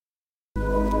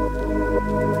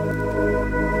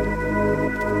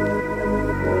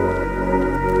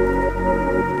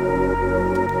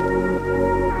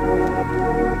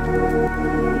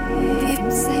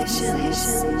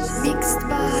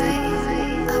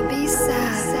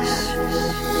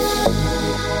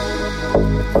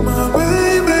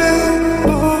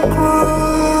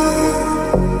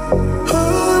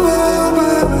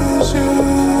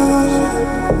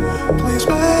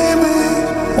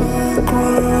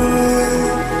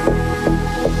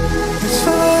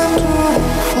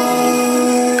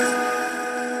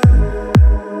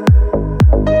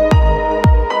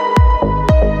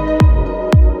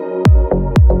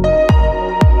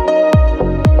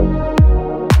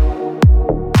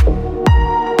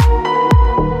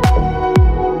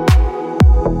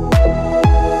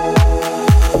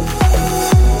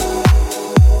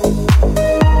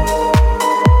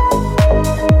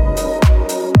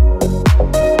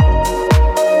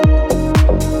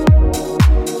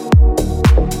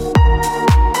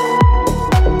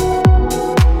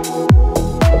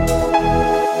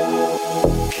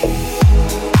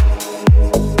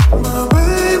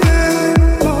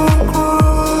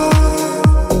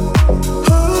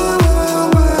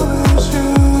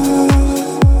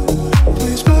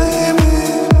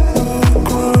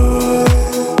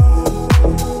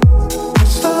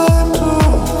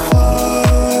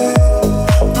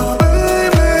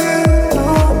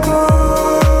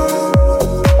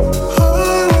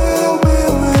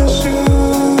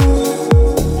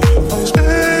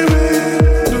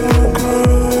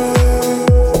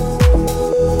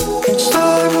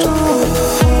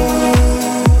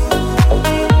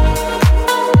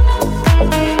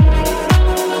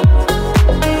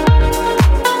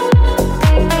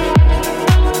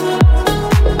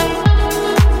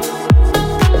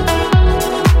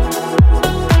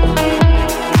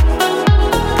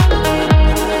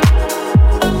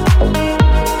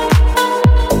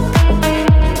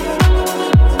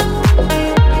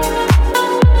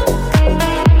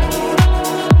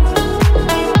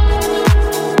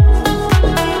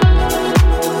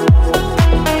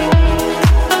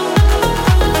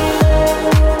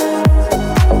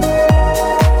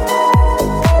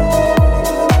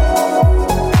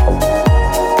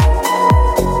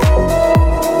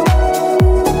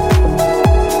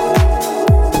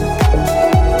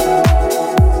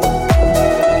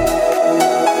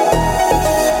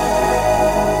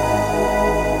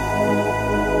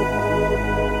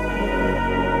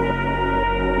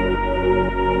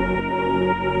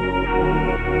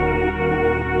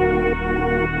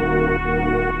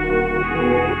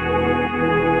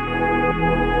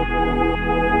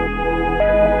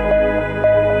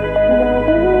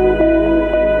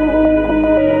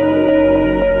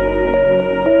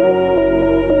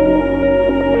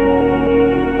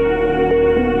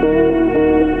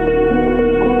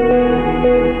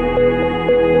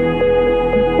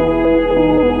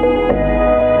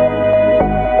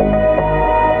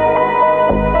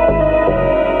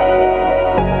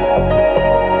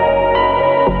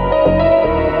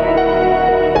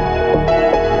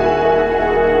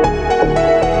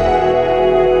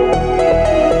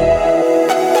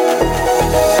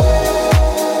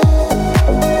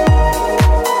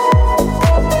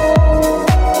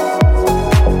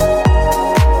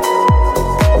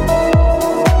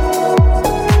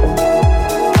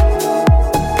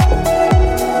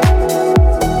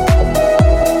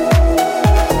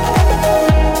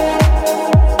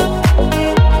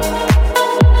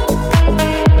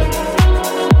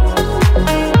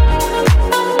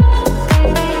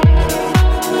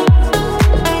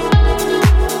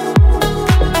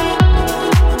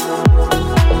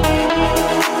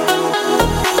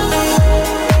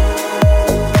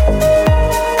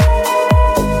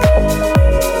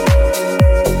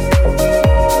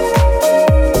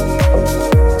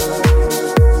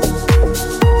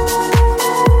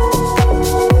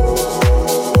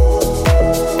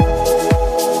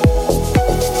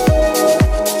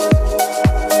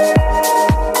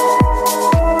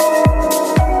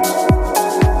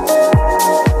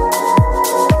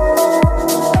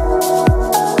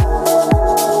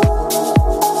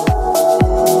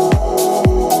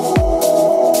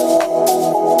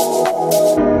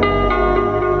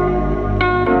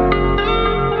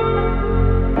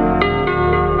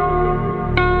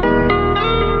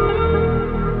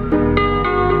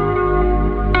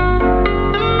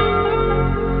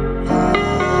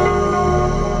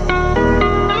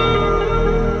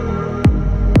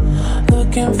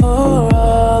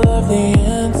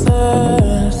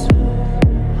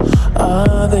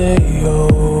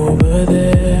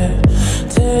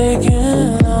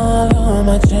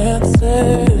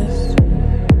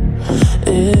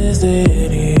is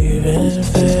it even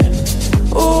fair?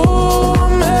 Ooh,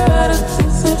 I'm at a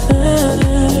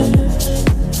disadvantage.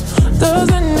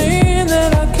 Doesn't mean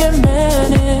that I can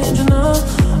manage, no.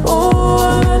 Ooh,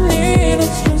 all I need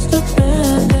is just a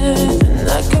bandage, and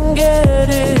I can get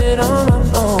it on my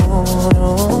own.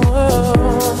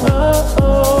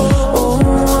 Ooh,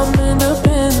 I'm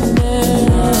independent.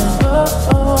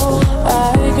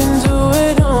 I can do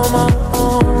it on my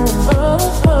own.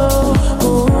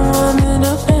 Ooh, I'm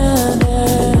independent.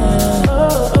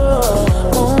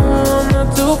 Ooh, I'm not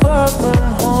too far from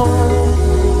home.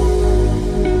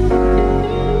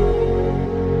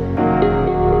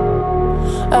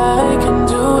 I can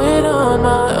do it on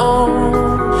my own.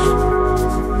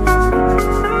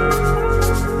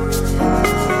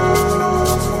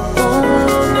 Ooh,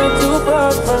 I'm not too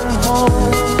far from home.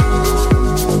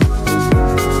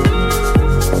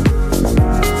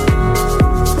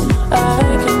 I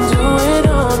can do it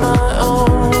on my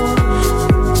own.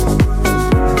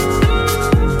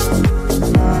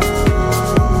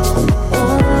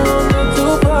 Ooh, I'm not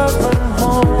too far from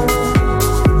home.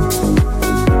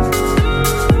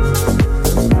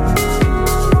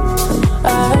 I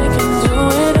can do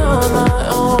it on my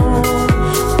own.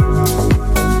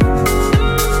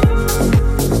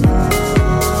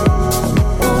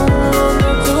 Ooh, I'm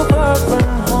not too far from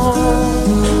home.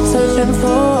 Searching for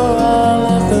all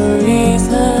of the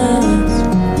reasons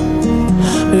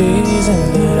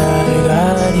that I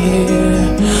got here.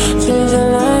 Changing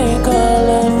like all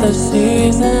of the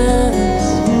seasons.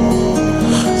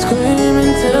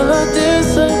 Screaming till I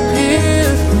disappear.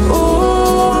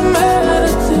 Ooh, I'm at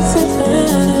a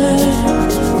disadvantage.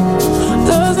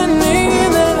 Doesn't mean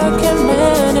that I can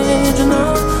manage, no.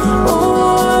 Ooh,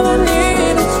 all I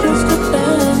need is just a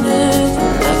bandage,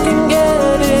 and I can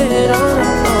get it on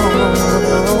my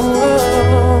own.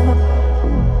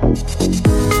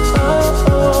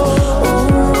 Ooh,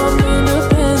 I'm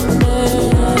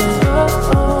independent.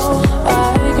 I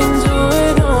can do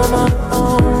it on my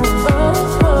own.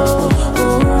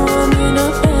 Ooh, I'm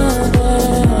independent.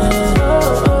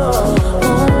 Ooh,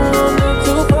 I'm not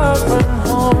too far from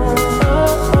home.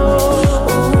 Ooh,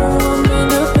 I'm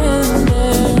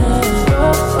independent.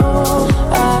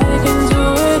 I can do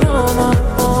it on my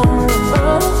own.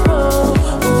 Ooh,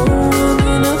 I'm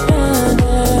independent.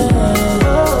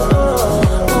 Ooh,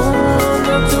 I'm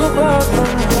not too far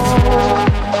from home.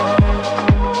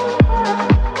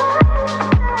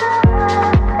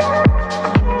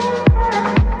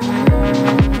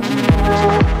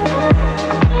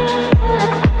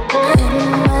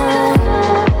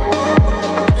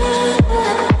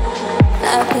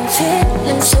 I've been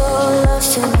feeling so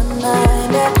lost in my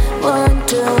mind. I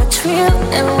wonder what's real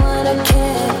and what I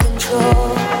can't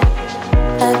control.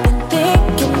 I've been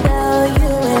thinking about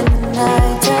you in the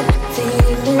night. I'm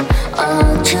feeling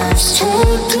all just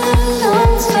taking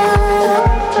over.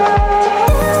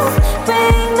 You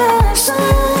bring the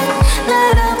sun,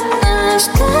 light up the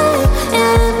sky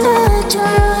in the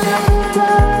dark.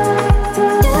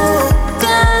 You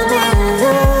got me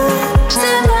lost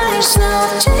in my slow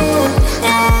dream,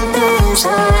 and this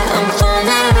high I'm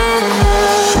falling in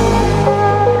love.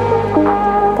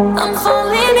 I'm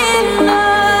falling in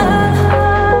love.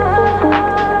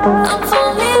 I'm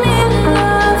falling in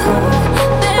love,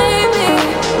 baby.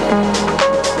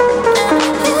 And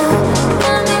you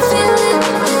got me feeling,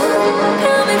 you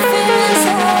got me feeling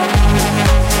so.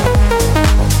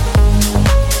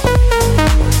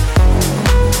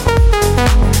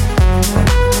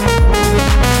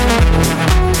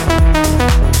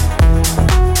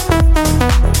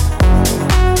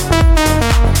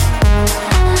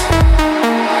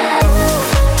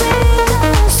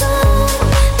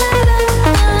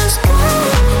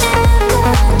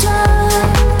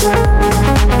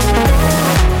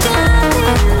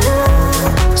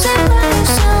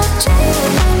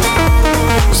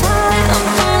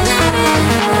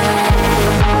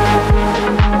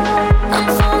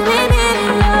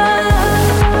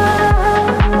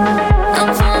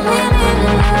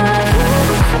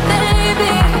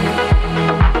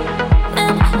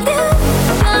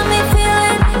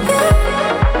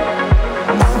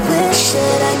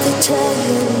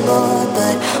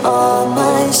 All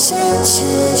my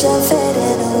senses are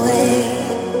fading away.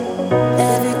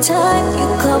 Every time you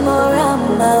come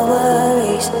around, my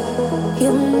worries,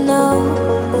 you know,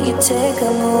 you take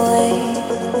them away.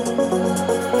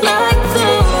 Like the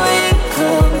rain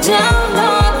come down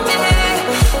on me,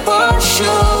 wash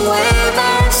away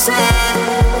my sin.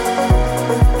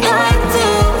 Like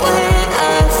the way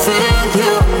I feel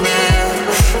you near,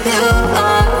 you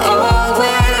are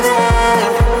always there.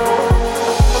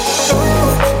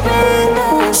 Bring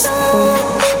the sun,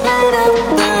 light up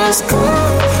the so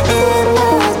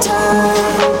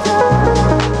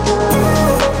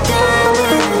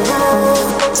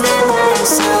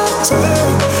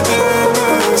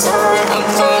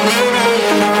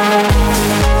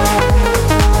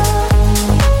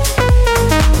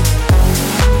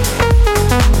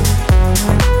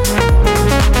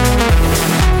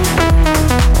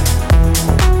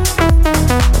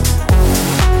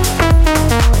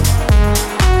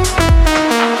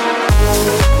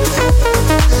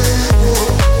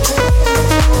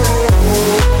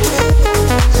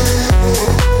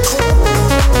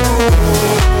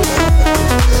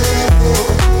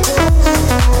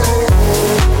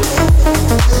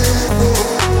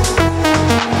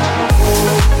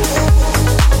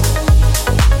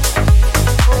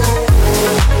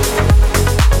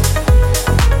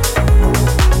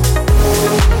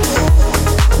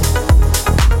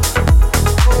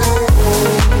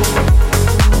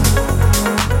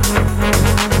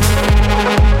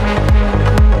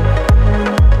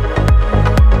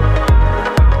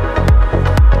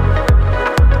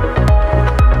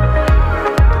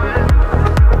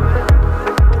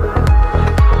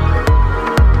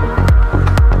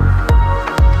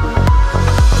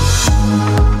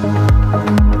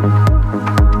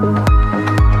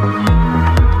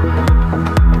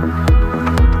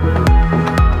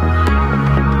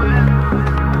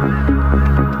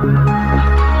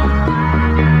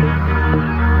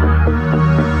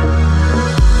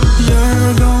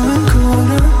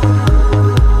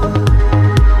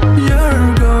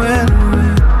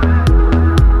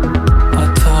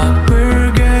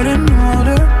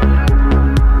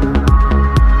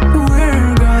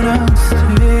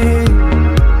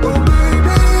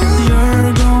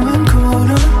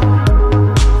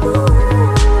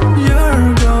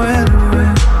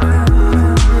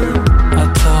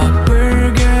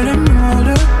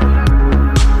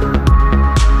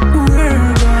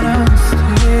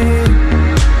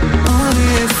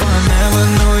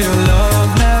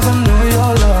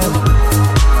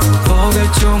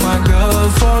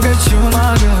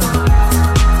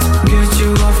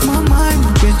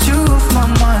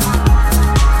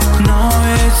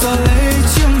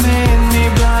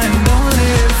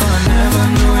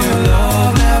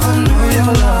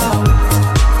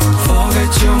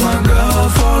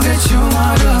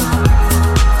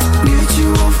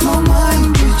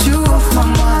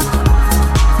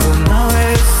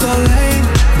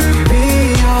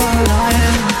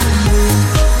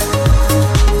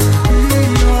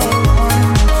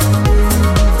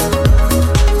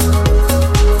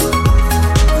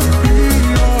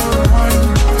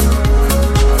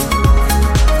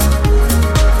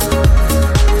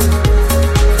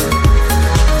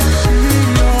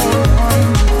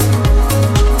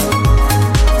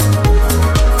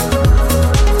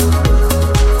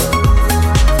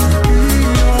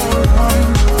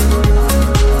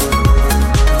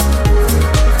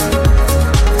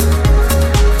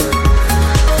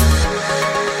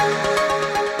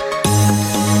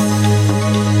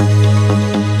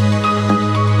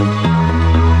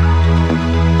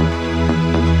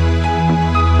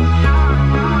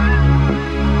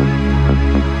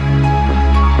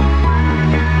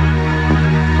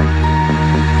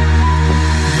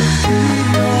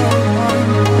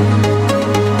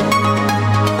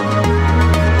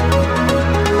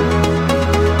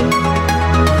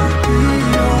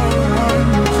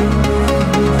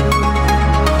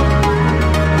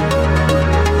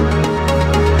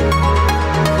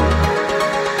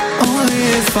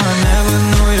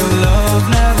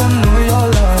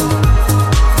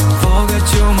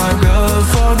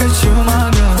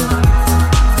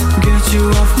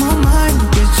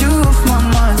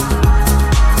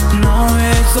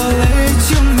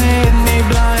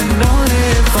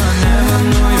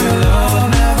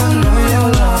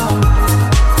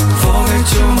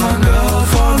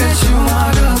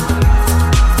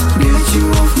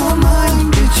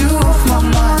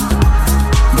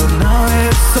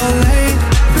late,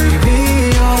 baby.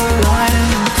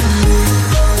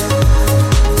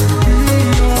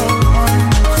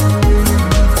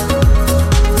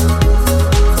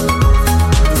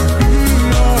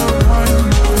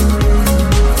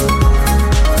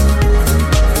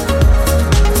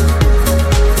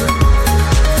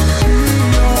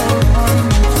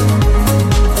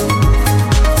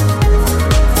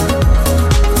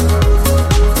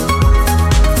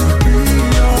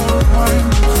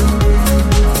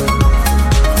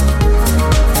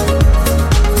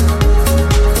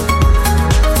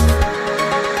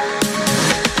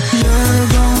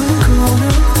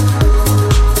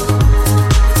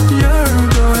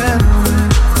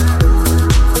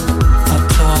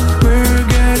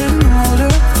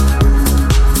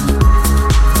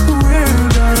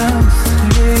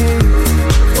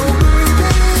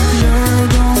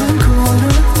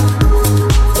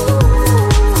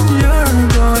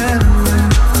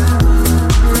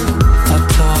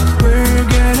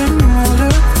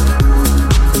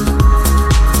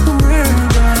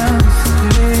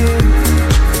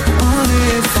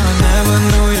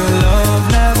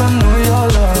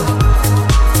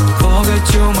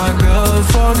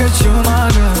 my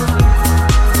girl.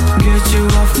 Get you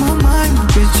off my mind,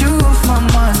 get you off my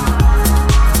mind.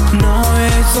 No,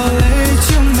 it's so late,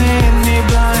 you made me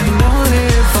blind. Only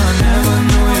if I never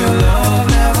knew your love,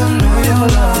 never knew your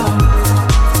love.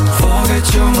 Forget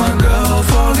you, my girl,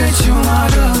 forget you, my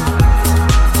girl.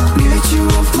 Get you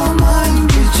off my mind,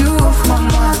 get you off my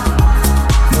mind.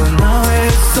 But now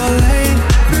it's so late,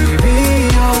 baby,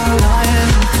 you're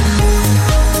lying.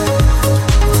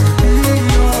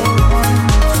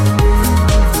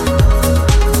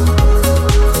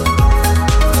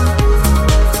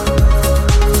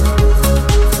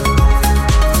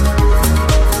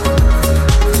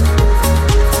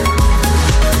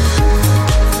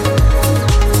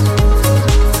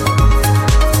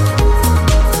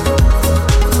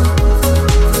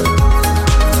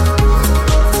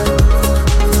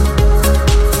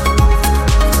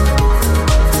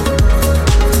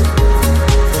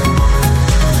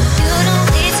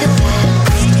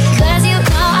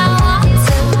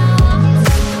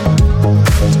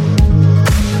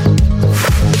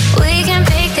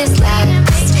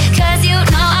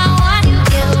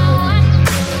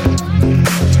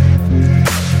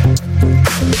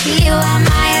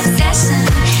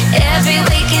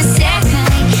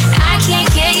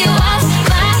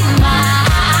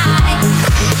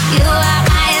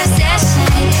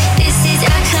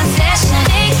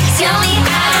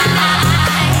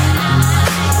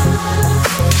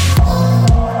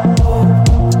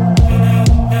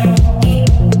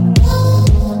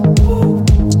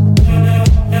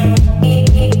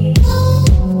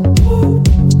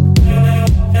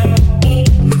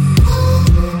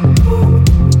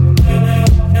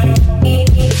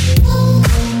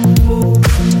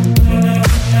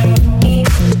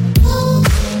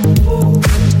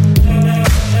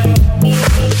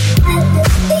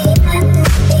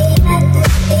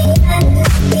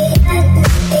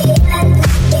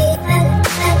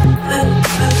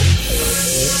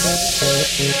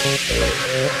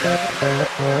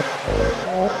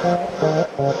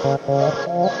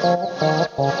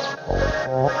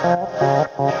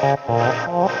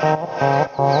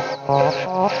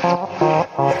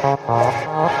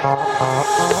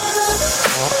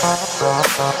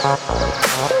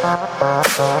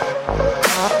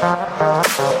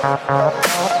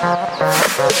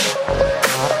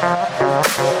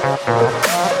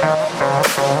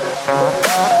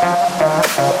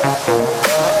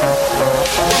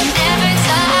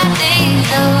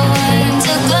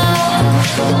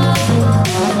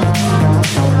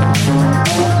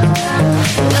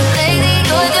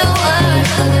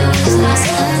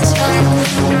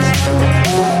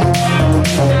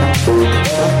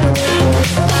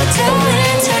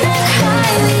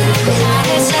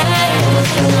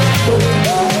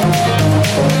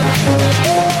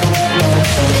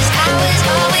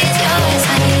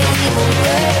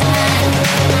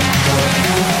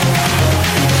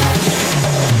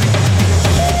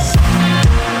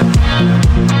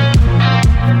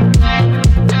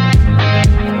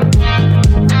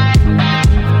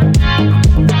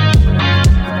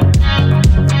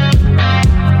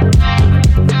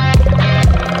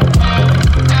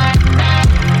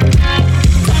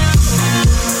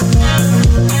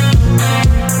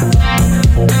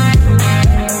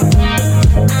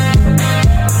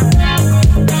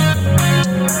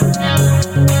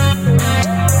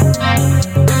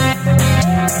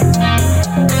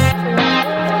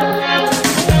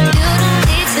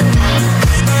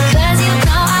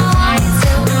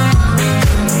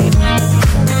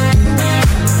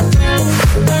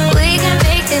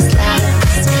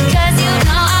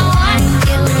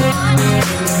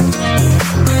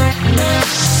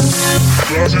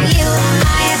 You are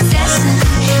my obsession.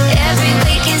 Every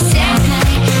weekend, second,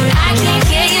 I can't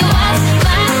get you off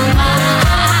my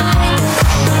mind.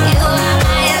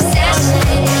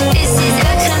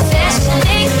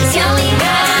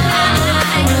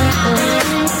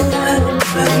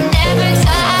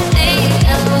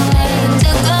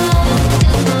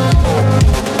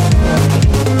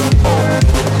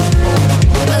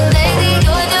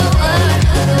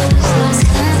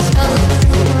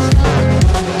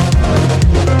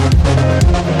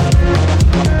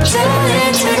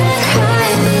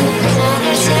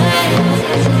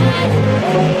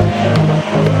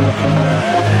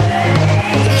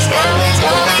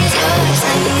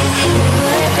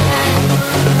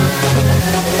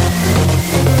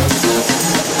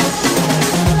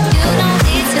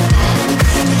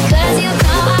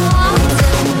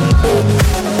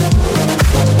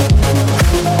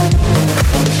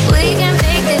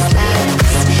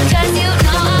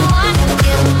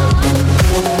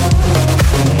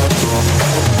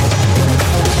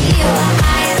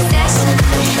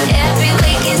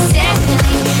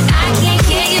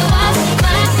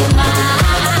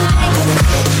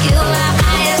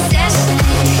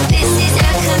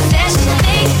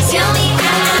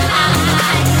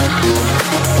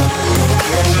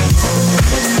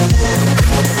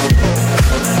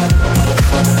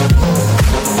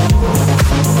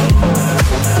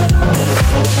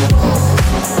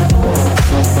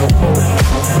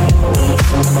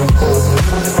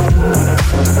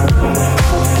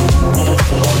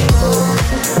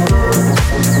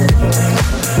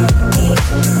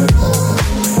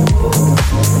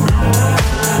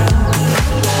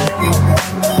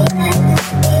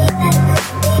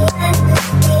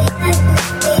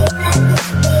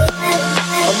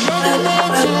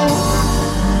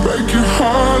 break your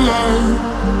heart like.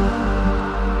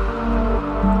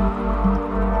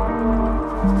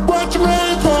 Watch me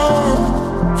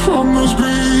fall from the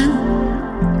screen.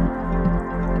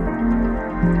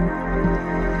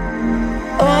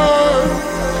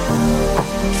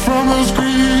 From the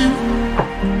screen.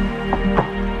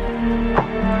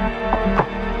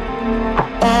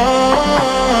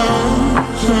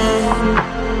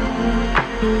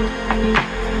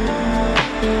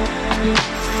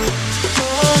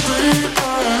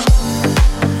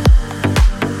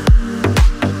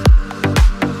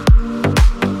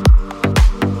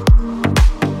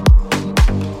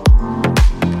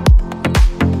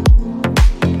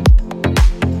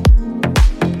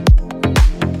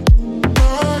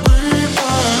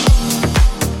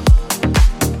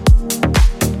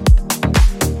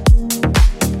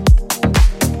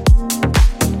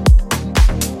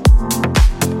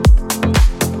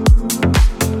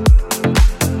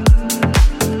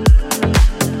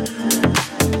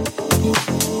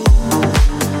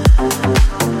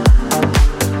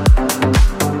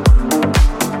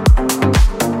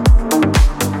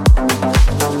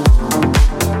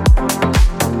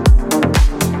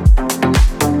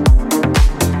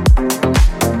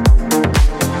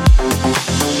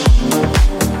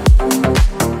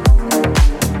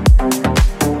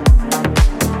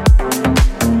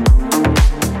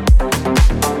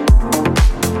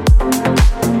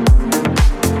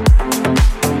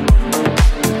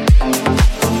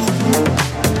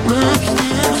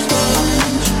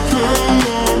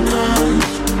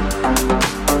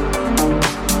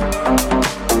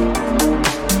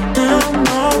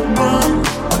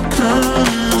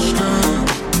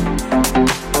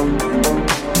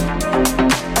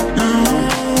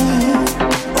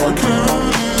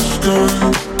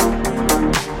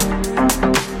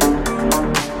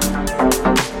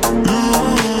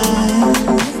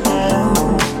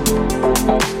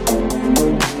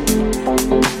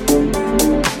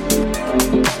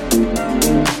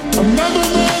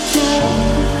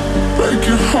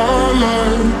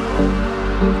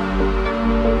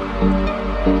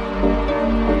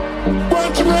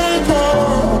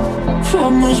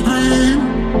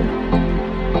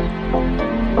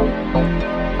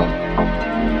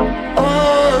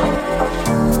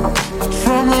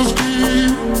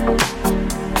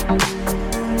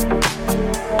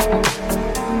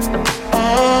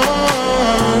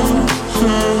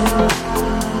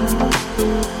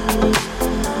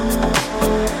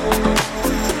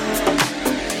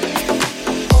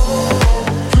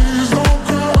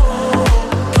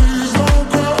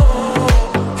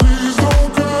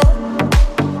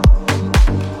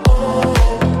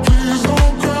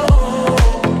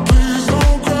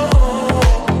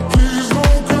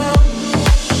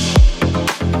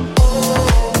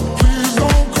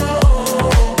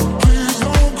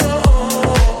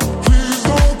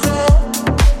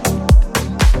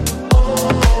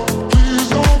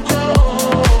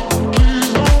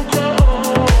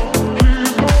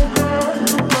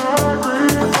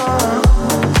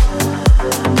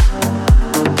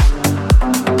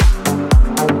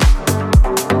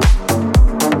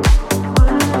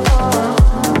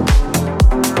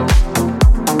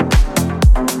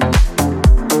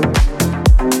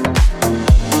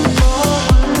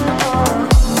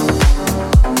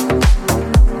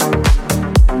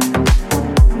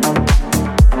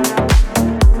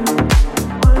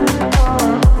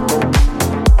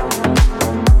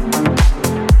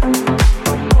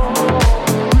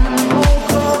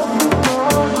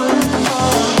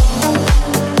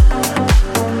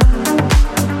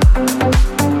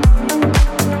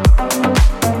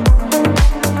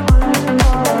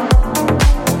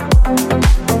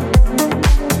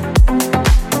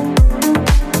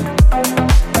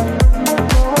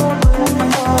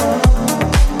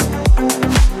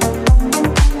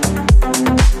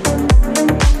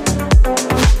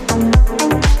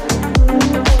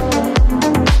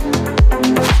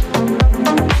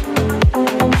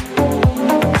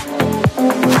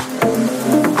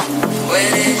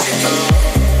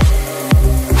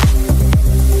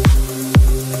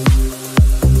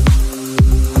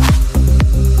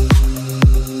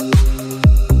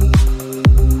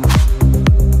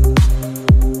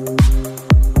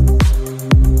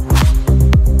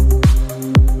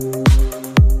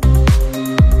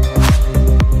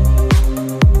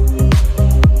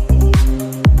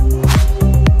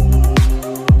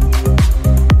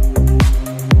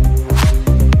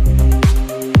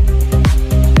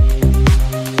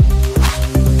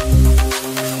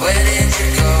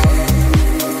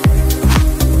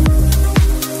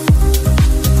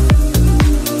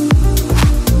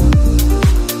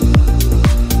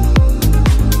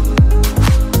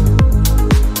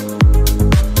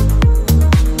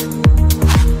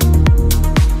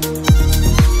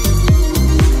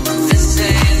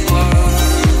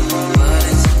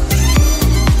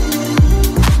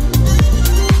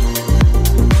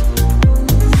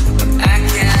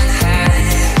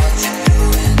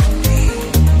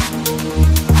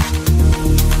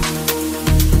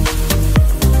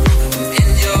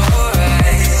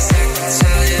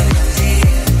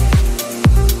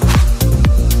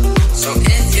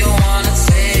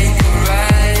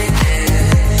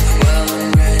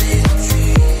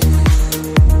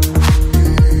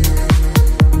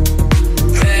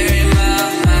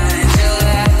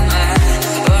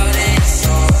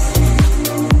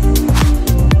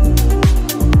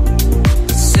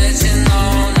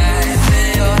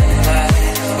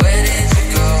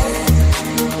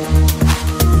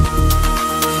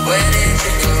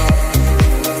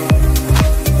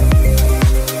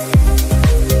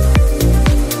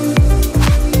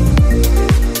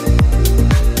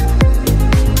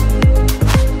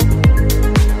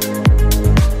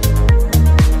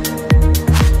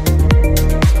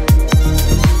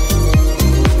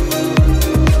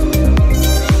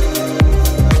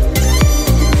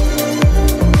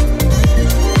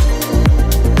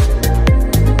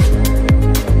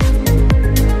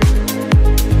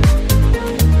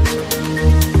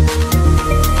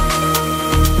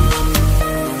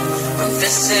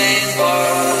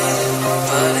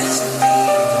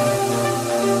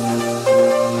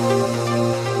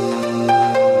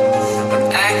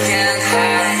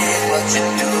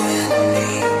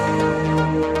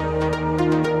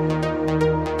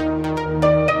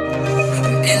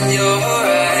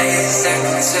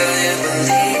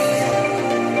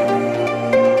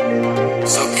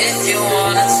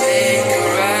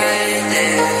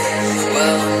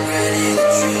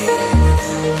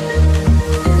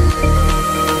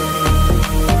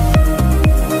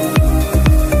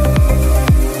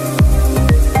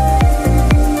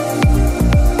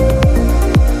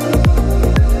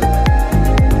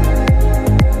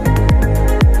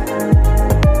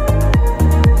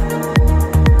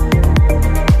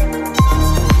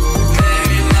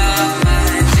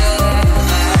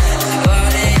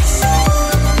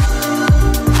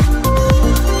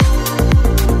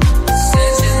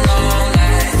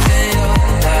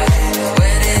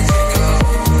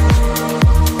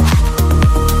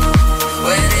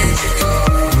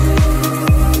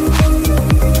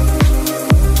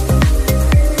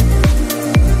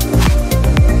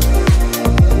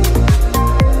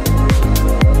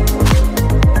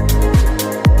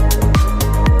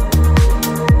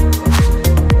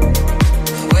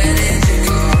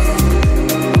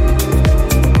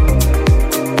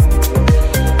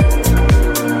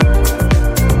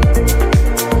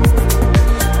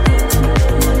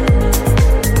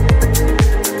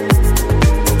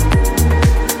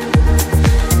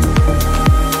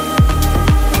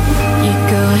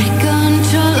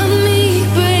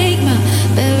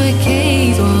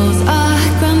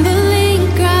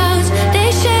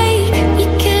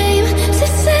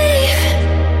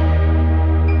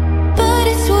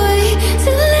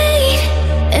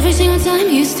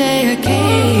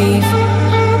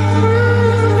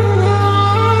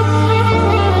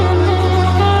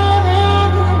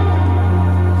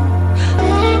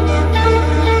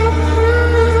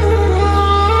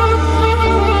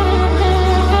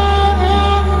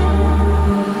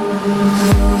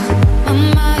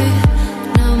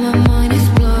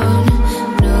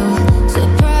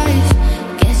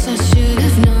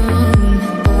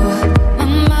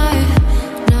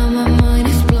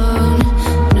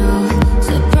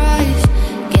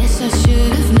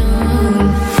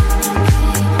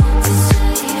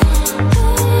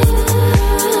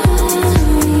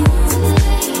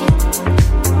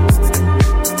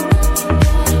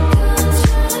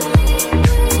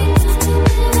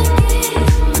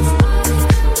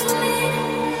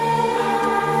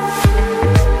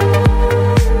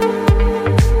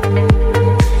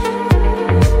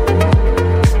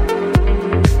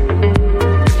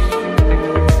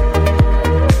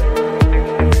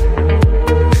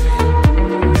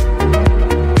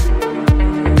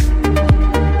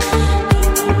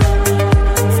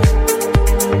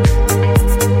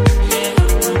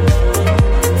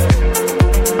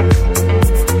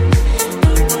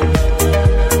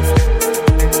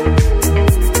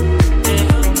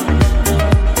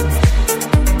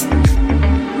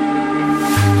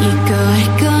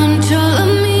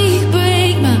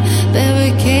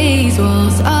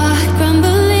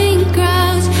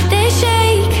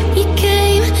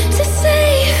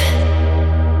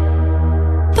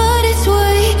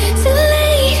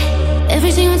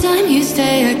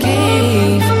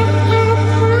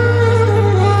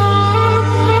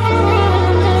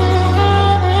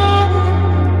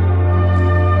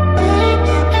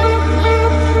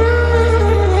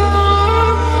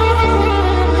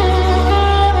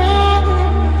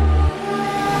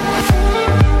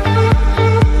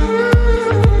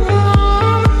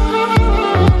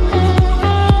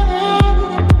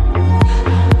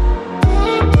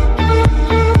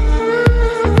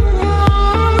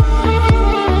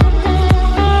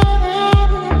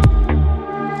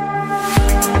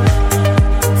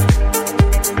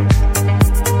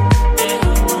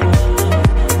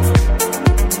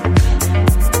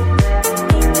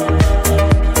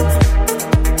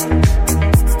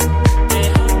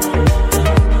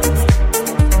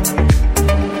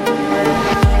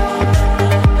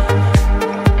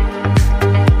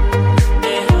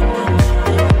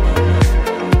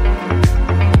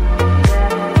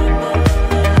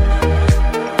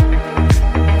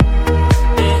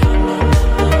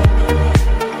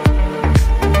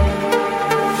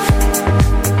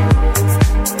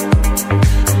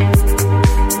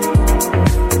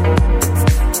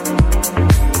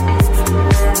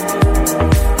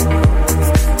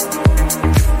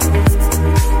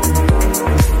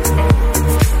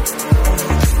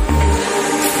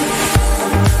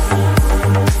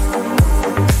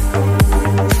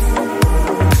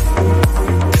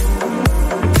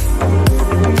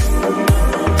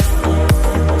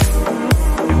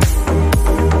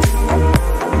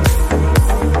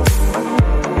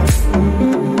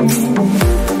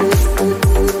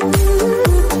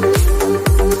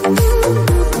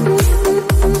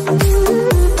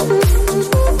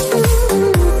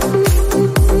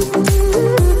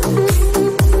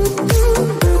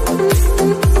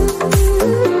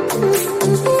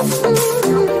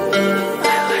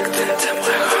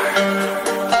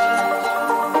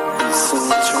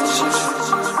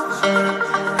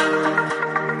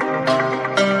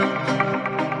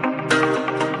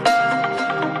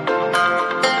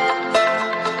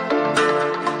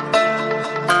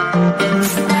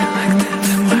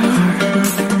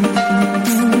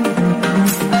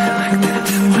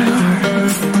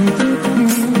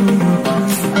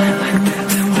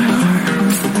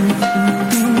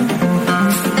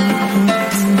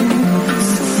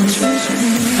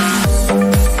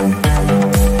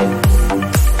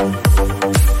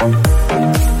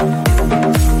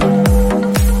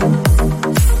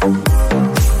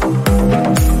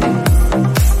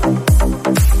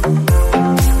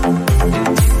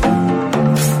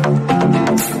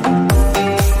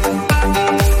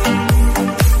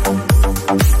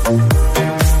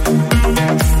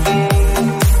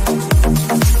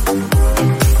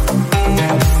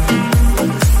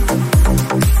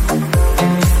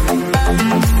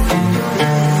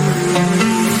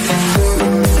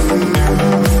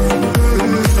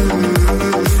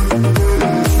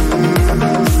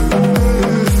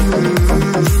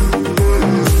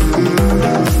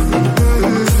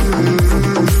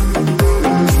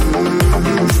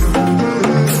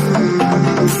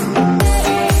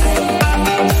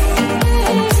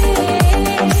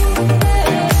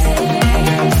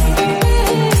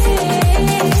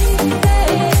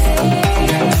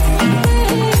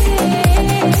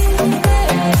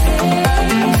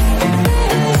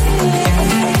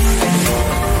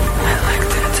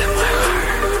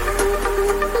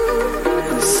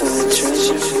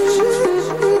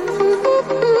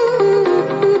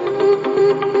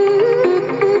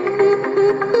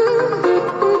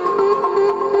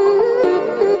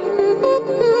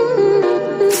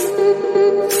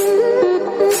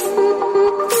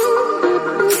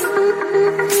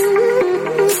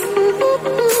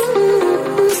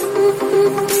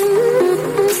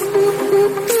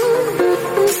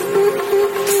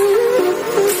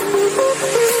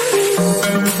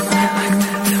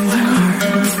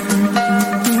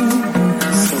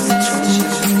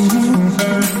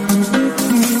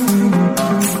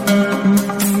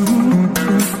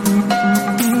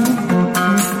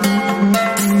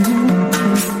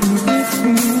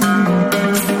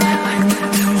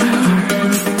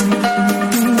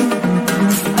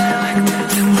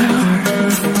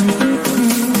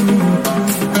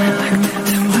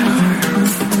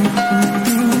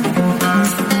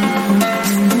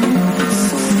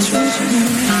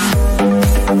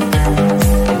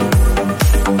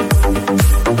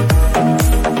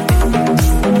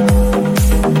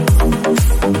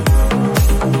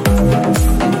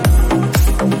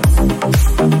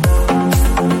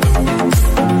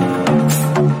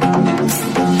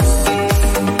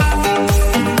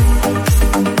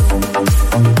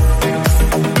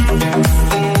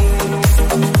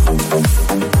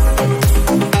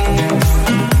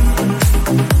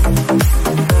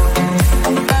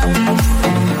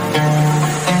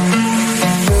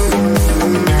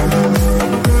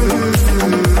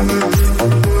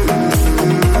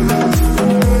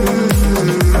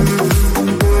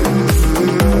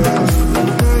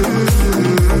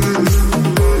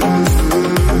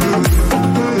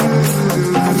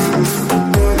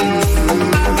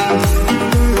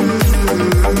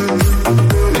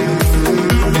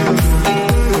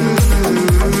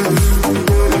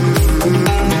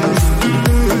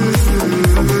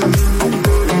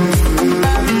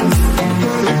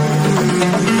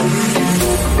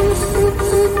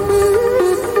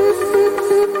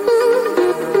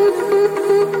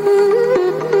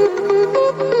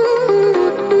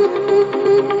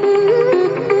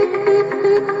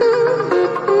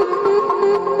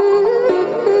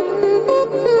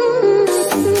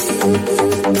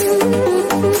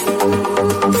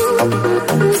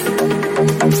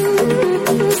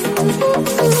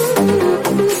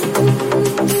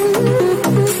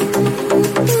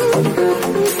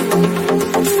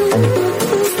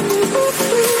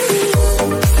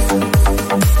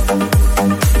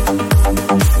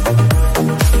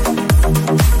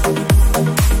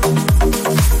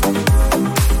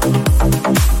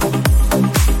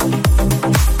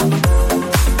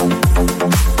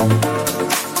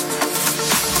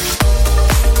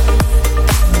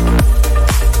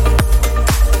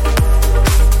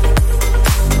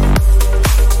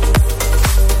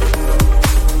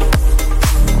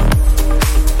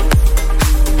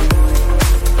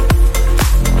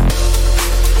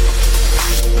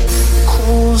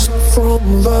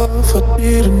 I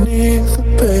didn't need the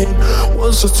pain.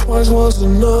 Once or twice was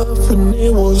enough and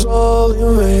it was all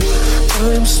in vain.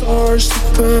 Time starts to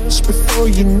pass before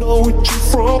you know it, you're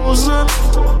frozen.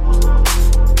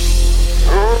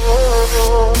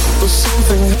 But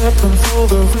something happened for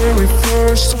the very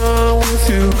first time with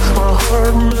you. My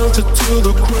heart melted to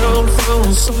the ground,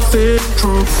 found something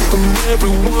true. And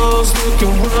everyone's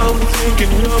looking around,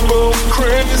 thinking I'm going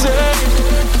crazy.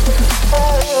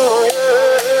 Oh, yeah.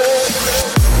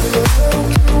 I don't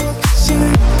care what they say,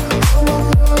 I'm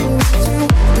alone with you.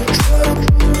 They try to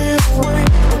pull me away,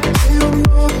 but they don't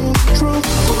know the truth.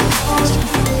 But lost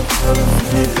people gotta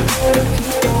think that I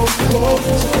keep on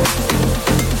close.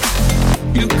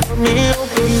 You got me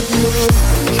open up.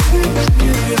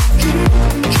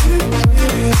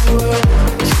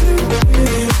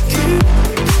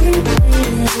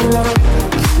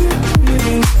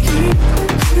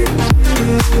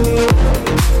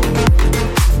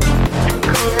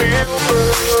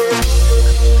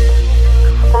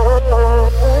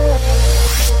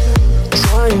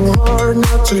 Trying hard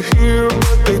not to hear,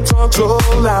 but they talk so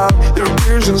loud. Their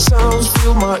ears and sounds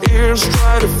fill my ears,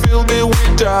 try to fill me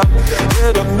with doubt.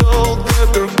 Yet I know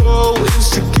that their goal is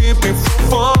to keep me from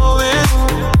falling.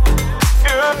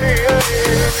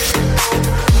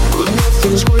 But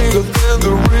nothing's greater than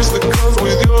the risk that comes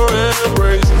with your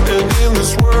embrace. And in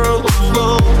this world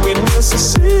alone, we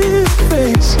necessary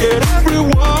face. Yet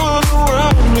everyone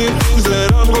around me thinks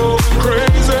that I'm going crazy.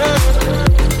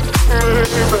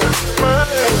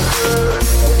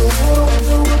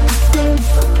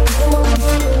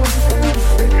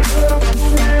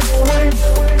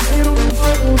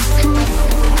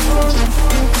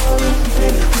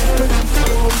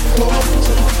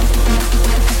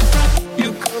 You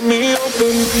got me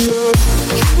open up.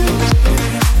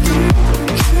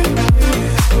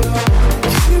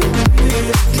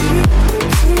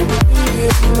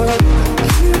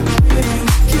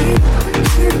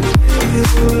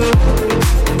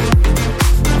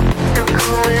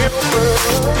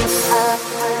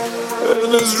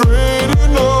 And it's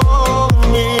raining on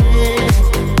me.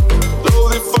 Though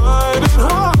they find it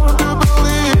hard to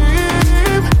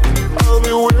believe, I'll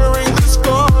be wearing the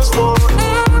scars for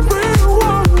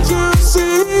everyone to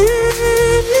see.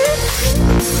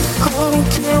 I don't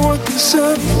care what they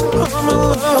say, I'm in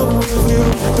love with you.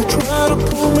 They try to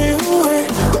pull me away,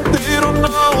 but they don't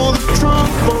know the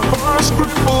truth. My heart's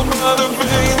crippled by the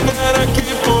vein that I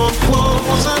keep on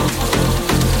closing.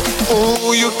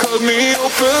 Oh, you cut me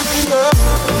open up.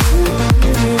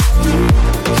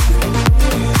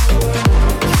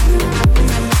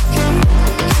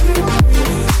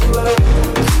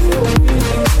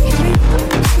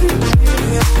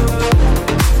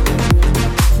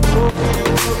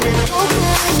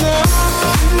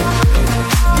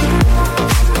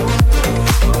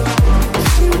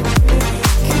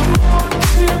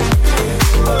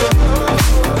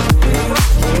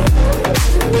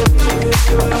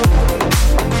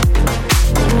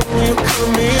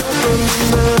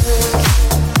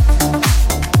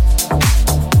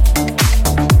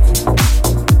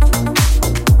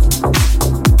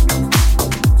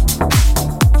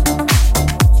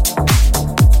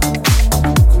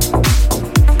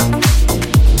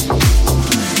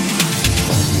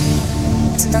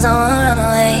 Sometimes I wanna run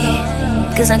away,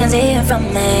 'cause I can see it from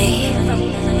me.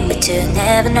 But you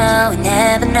never know,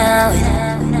 never know it.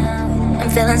 I'm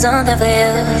feeling something for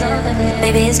you,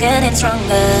 baby, it's getting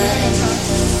stronger.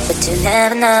 But you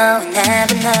never know,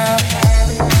 never know.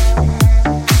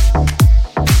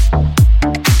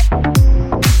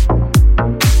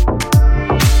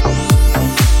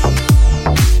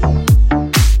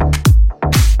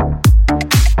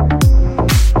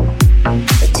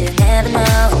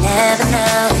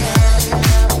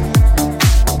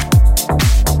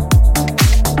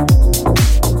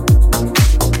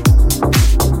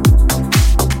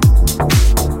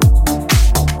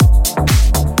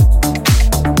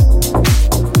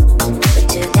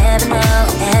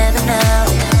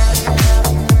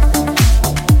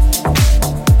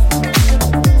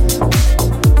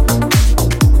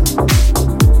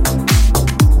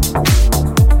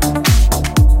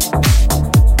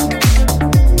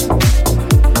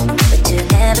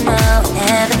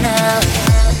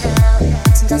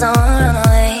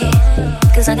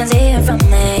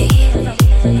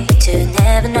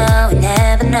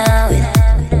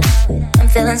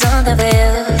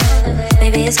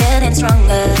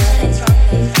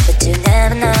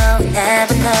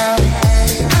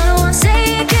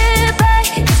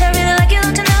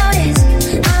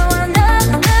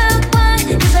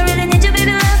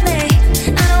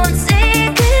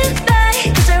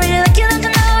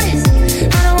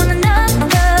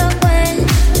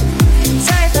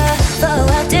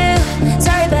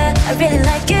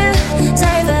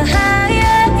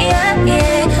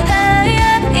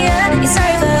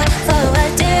 Sorry for what I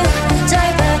do.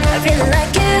 Sorry, but I really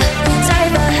like you. Sorry,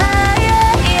 but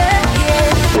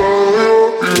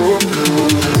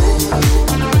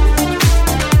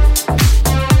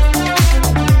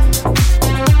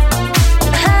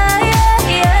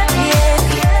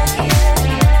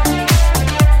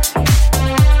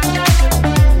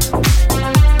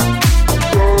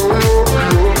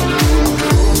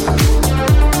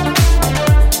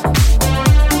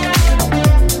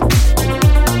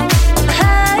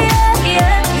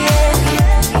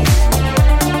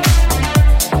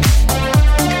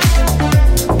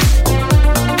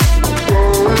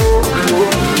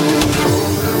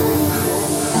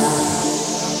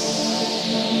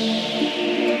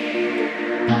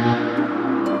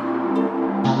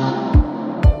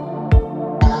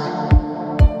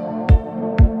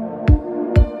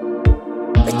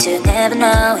never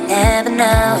know, never know.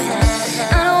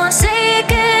 I don't wanna say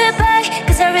goodbye,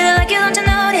 cause I really like you, don't you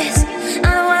notice?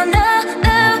 I don't wanna know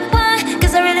why,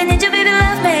 cause I really need you, baby,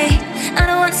 love me. I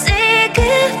don't wanna say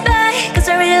goodbye, cause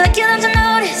I really like you, don't you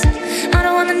notice? I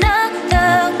don't wanna know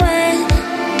when.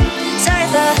 Sorry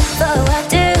for what I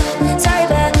do, sorry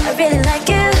but I really like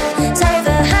you. Sorry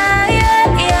for how, yeah.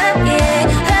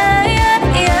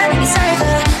 Sorry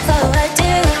for what I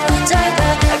do, sorry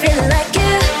but I really like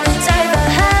you. Sorry for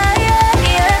how,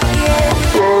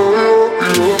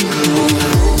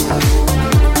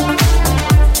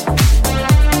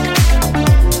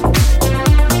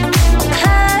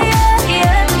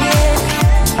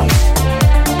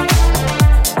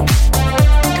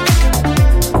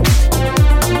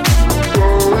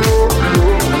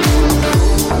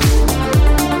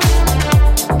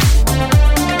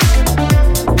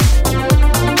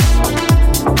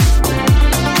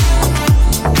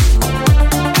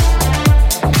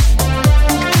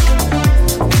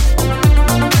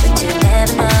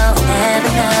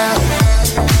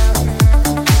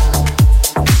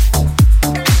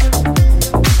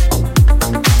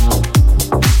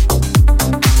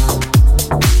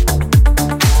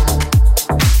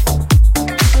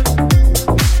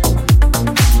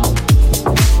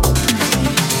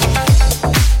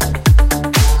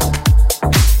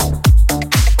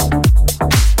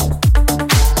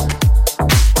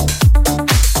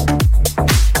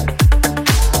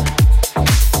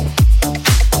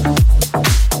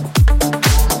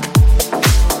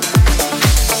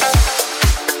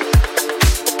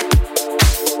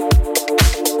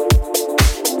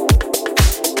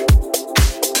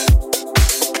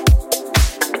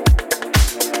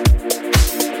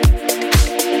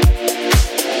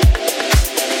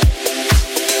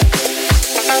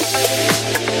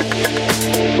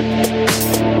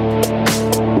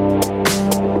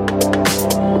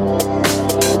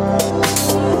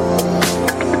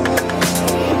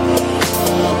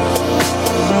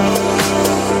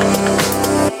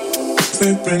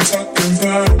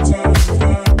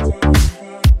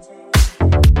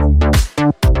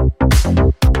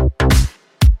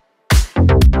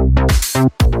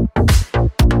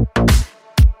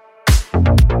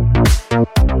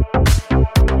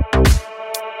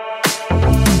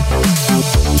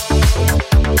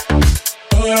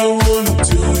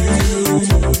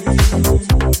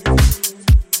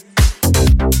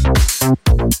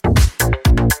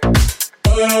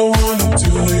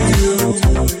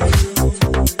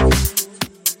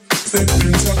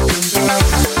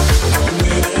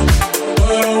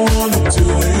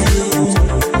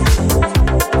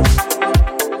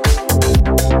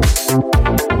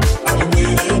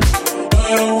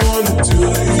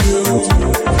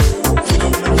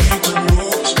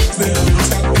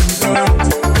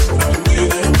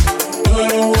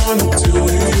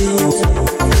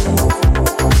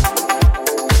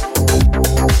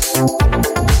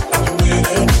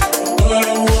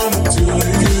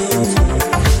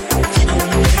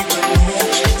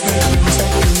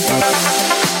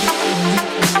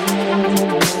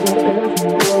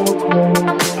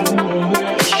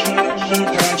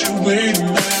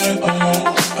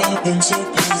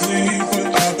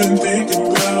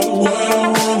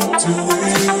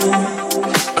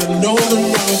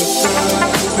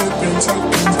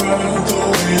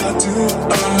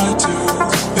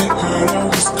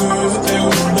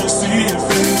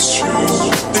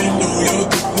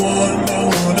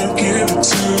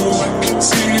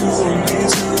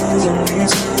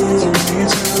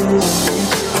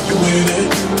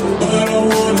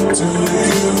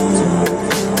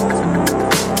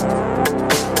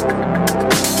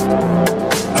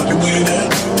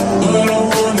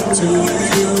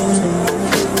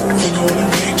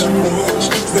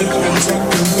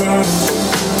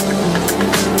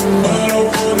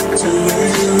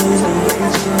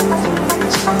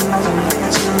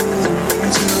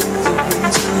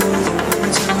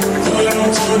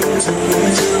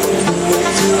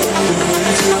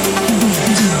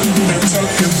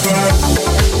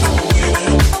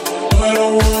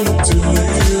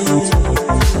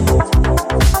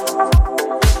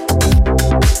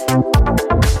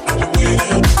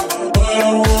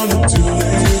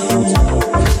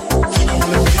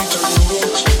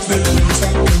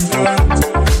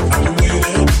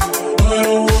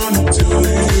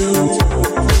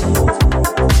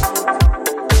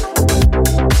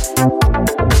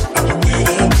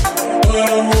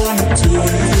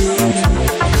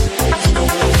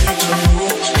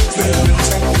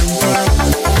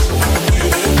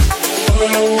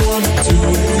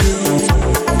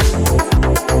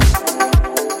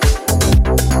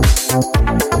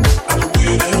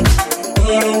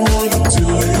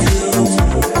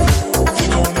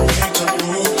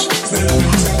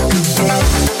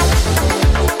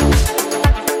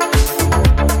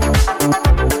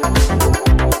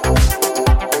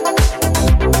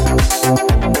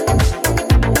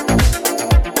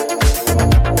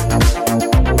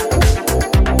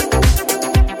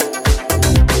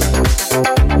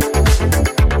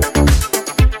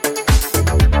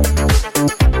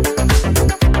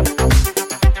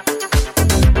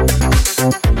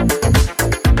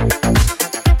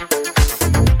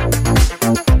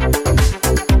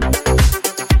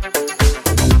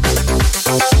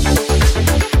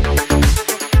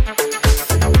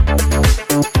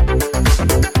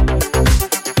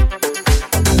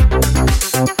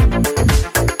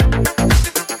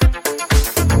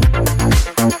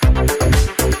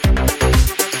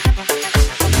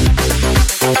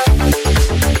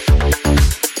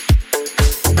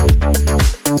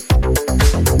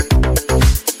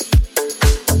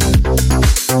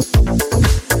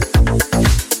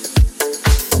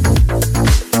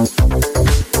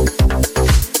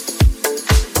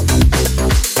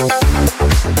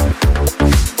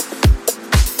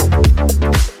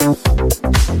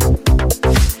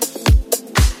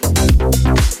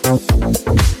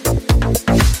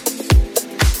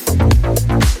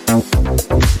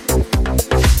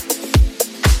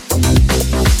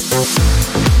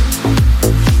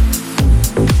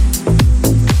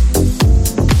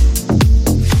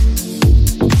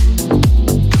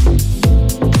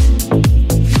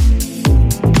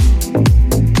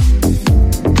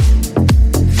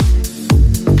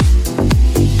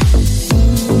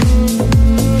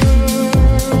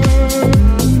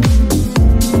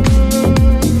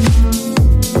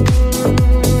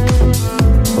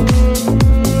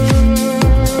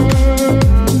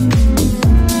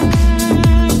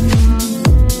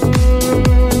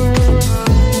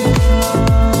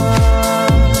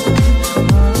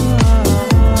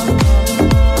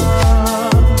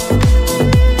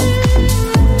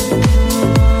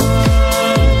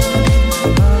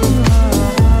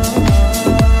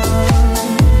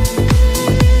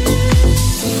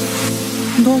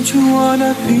 Don't you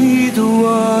wanna be the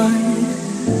one?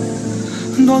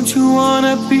 Don't you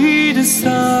wanna be the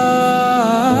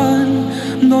sun?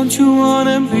 Don't you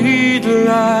wanna be the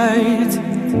light?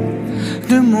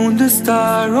 The moon, the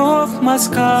star of my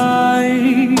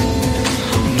sky.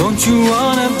 Don't you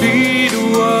wanna be the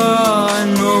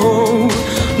one? No.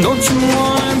 Don't you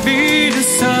wanna be the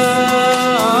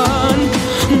sun?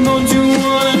 Don't you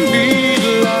wanna be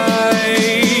the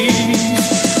light?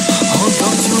 Oh,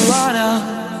 don't you wanna?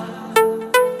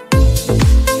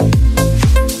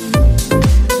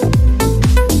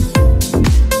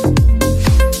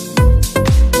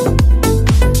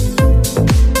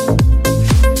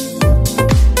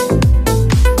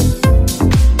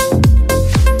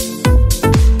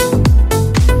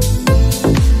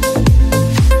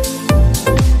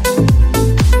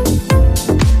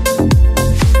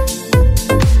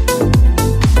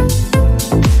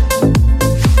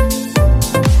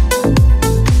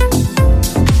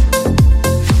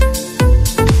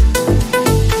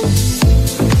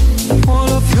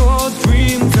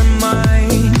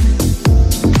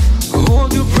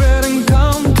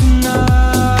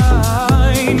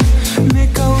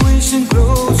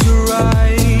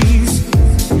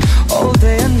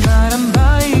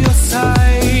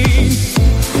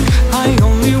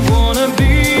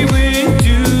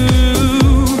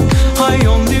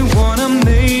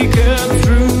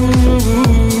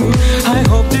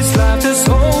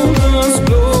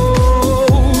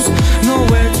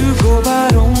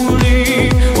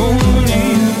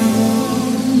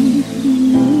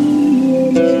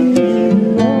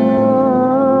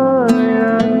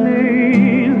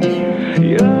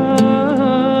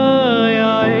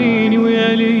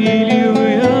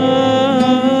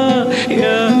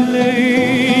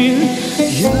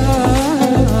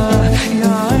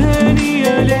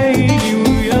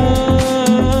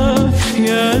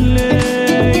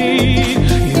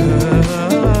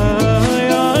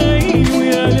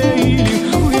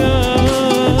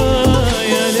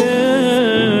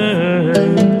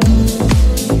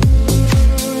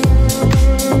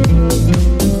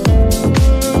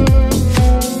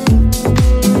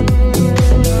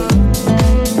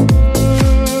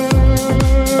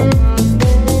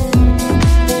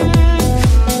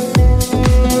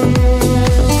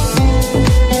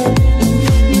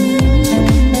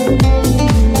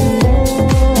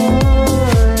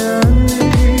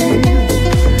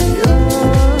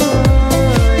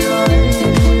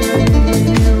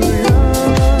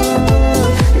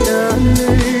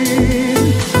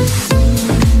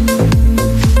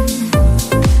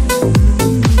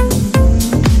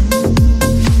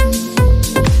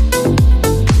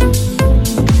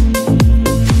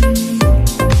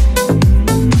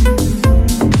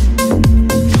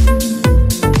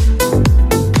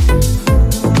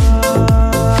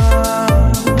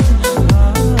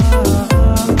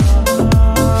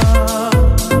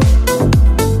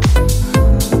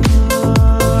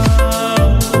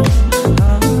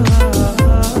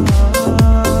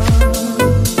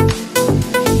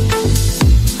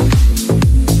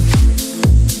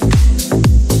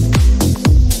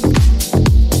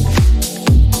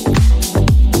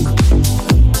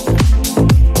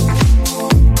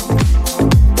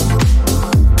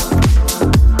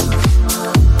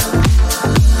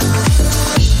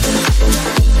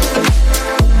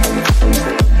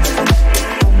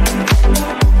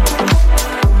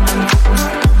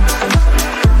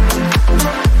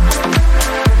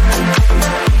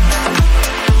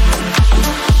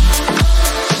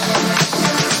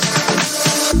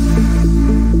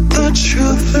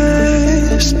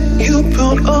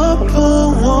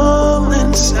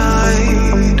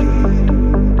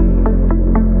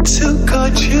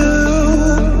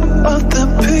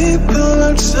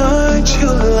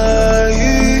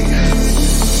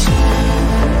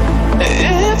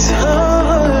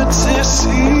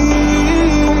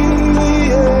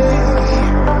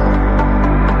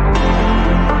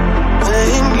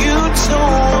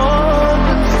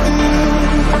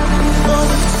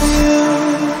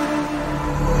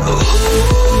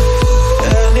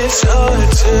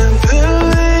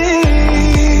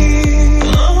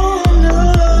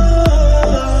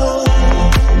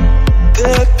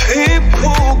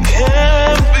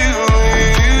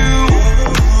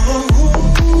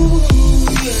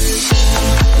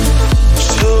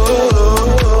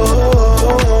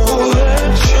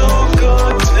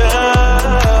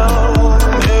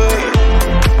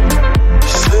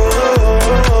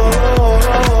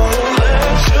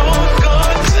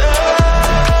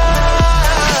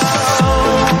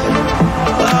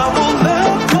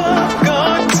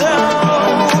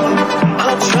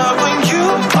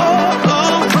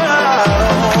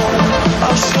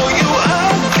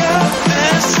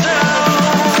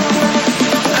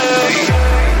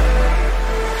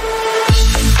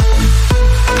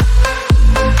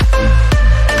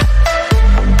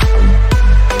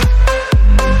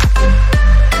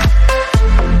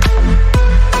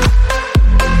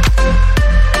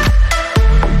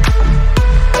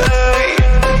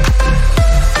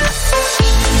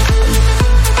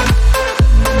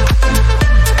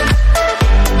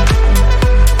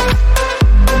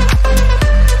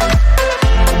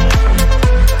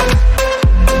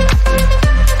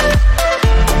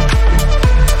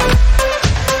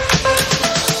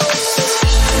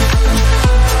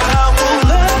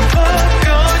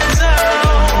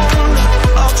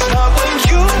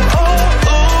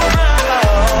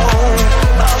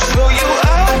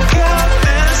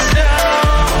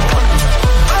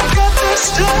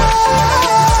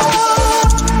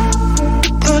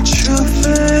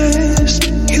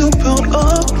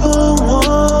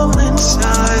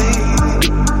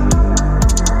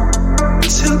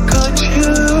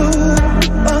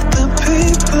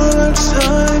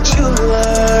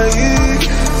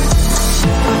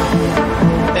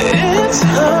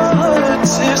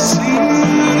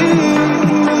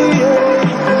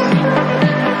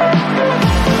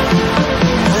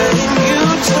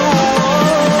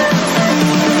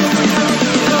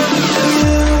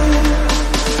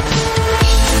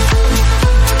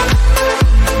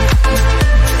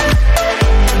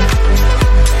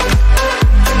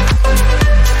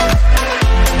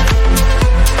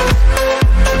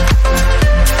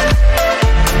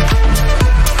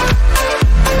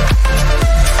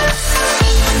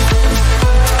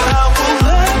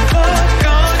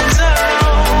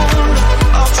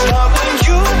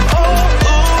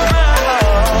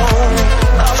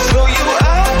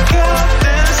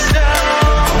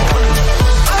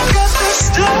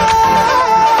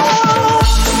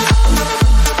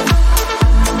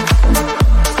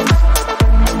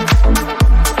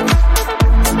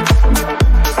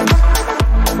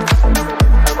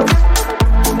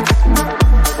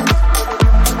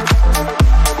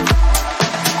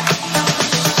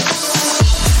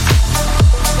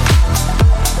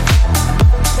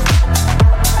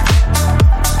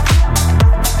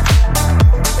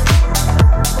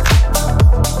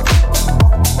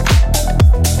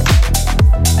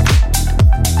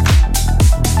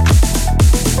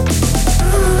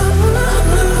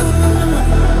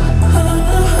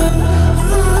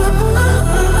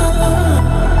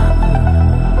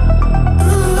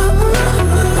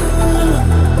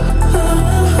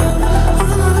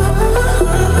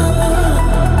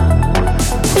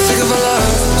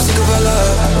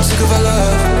 looking for love.